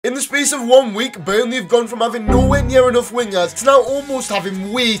In the space of 1 week, Burnley have gone from having nowhere near enough wingers to now almost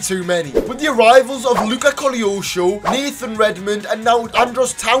having way too many. With the arrivals of Luca Koleosho, Nathan Redmond, and now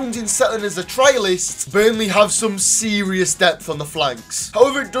Andros Townsend settling as the trialists, Burnley have some serious depth on the flanks.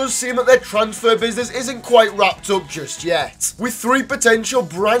 However, it does seem that their transfer business isn't quite wrapped up just yet, with 3 potential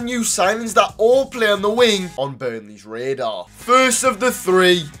brand new signings that all play on the wing on Burnley's radar. First of the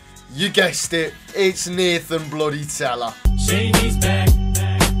 3, you guessed it, it's Nathan bloody Teller. Shady's back.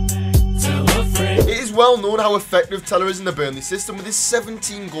 It is well known how effective Teller is in the Burnley system, with his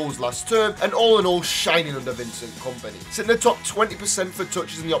 17 goals last term and all in all shining under Vincent Kompany. Sitting in the top 20% for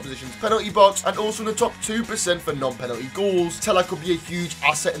touches in the opposition's penalty box and also in the top 2% for non-penalty goals, Teller could be a huge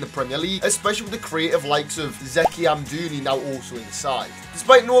asset in the Premier League, especially with the creative likes of Zeki Amdouni now also inside.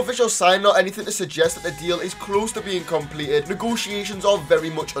 Despite no official sign or anything to suggest that the deal is close to being completed, negotiations are very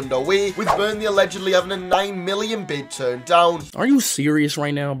much underway, with Burnley allegedly having a 9 million bid turned down. Are you serious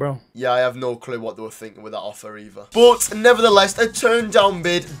right now, bro? Yeah, I have no clue what they were thinking with that offer either. But nevertheless, a turned down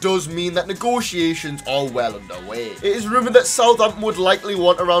bid does mean that negotiations are well underway. It is rumoured that Southampton would likely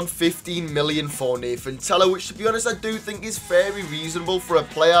want around 15 million for Nathan Teller, which to be honest I do think is very reasonable for a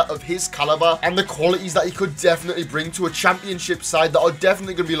player of his calibre and the qualities that he could definitely bring to a championship side that are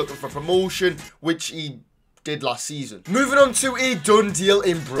definitely going to be looking for promotion, which he did last season. Moving on to a done deal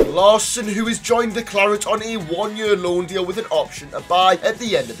in Brun Larsen, who has joined the Claret on a 1-year loan deal with an option to buy at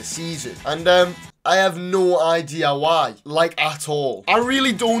the end of the season. And I have no idea why, like at all. I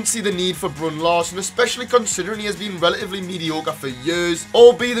really don't see the need for Brun Larsen, especially considering he has been relatively mediocre for years,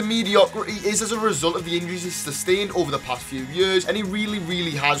 albeit the mediocrity is as a result of the injuries he's sustained over the past few years, and he really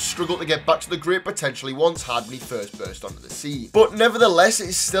has struggled to get back to the great potential he once had when he first burst onto the scene. But nevertheless, it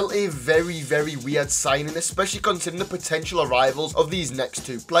is still a very weird signing, especially considering the potential arrivals of these next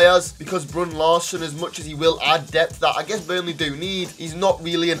 2 players, because Brun Larsen, as much as he will add depth that I guess Burnley do need, he's not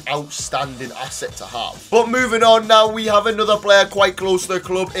really an outstanding asset to have. But moving on now, we have another player quite close to the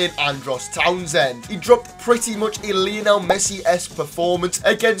club in Andros Townsend. He dropped pretty much a Lionel Messi-esque performance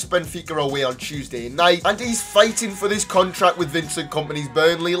against Benfica away on Tuesday night, and he's fighting for this contract with Vincent Kompany's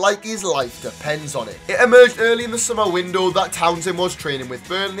Burnley like his life depends on it. It emerged early in the summer window that Townsend was training with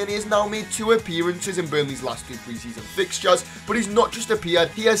Burnley, and he has now made 2 appearances in Burnley's last 2 pre-season fixtures, but he's not just appeared,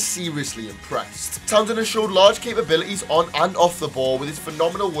 he has seriously impressed. Townsend has showed large capabilities on and off the ball with his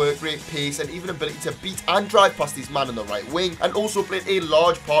phenomenal work rate, pace, and even ability to beat and drive past his man on the right wing, and also played a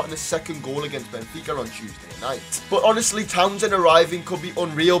large part in the second goal against Benfica on Tuesday night. But honestly, Townsend arriving could be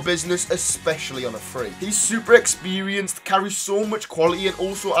unreal business, especially on a free. He's super experienced, carries so much quality, and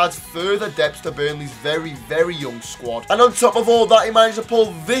also adds further depth to Burnley's very young squad. And on top of all that, he managed to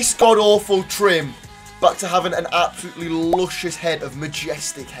pull this god-awful trim back to having an absolutely luscious head of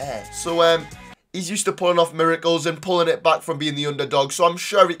majestic hair. So, he's used to pulling off miracles and pulling it back from being the underdog, so I'm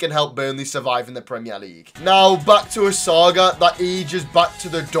sure he can help Burnley survive in the Premier League. Now, back to a saga that ages back to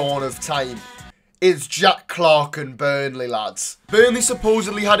the dawn of time. It's Jack Clarke and Burnley, lads. Burnley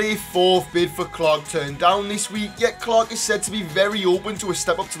supposedly had a 4th bid for Clarke turned down this week, yet Clarke is said to be very open to a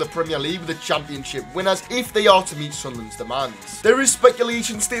step up to the Premier League with the Championship winners if they are to meet Sunderland's demands. There is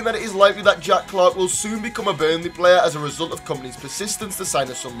speculation stating that it is likely that Jack Clarke will soon become a Burnley player as a result of Kompany's persistence to sign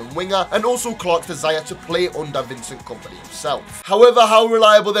a Sunderland winger, and also Clarke's desire to play under Vincent Kompany himself. However, how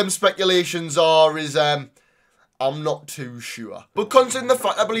reliable them speculations are is, I'm not too sure. But considering the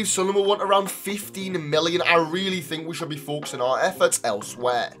fact I believe Sunderland will want around 15 million, I really think we should be focusing our efforts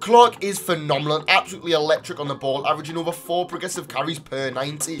elsewhere. Clarke is phenomenal and absolutely electric on the ball, averaging over 4 progressive carries per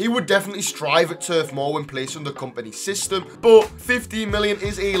 90. He would definitely strive at Turf Moor when placed under Kompany's system, but 15 million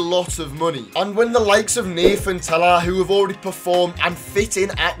is a lot of money. And when the likes of Nathan Teller, who have already performed and fit in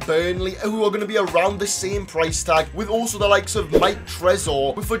at Burnley, who are going to be around the same price tag, with also the likes of Mike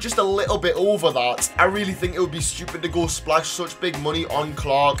Trezor, but for just a little bit over that, I really think it would be stupid to go splash such big money on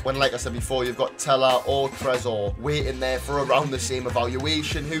Clarke when, like I said before, you've got Teller or Trezor waiting there for around the same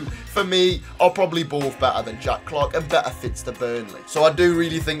evaluation, who, for me, are probably both better than Jack Clarke and better fits to Burnley. So I do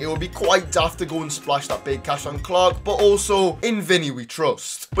really think it would be quite daft to go and splash that big cash on Clarke, but also in Vinny we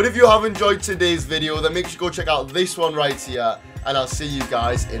trust. But if you have enjoyed today's video, then make sure you go check out this one right here, and I'll see you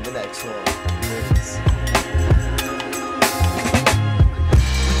guys in the next one.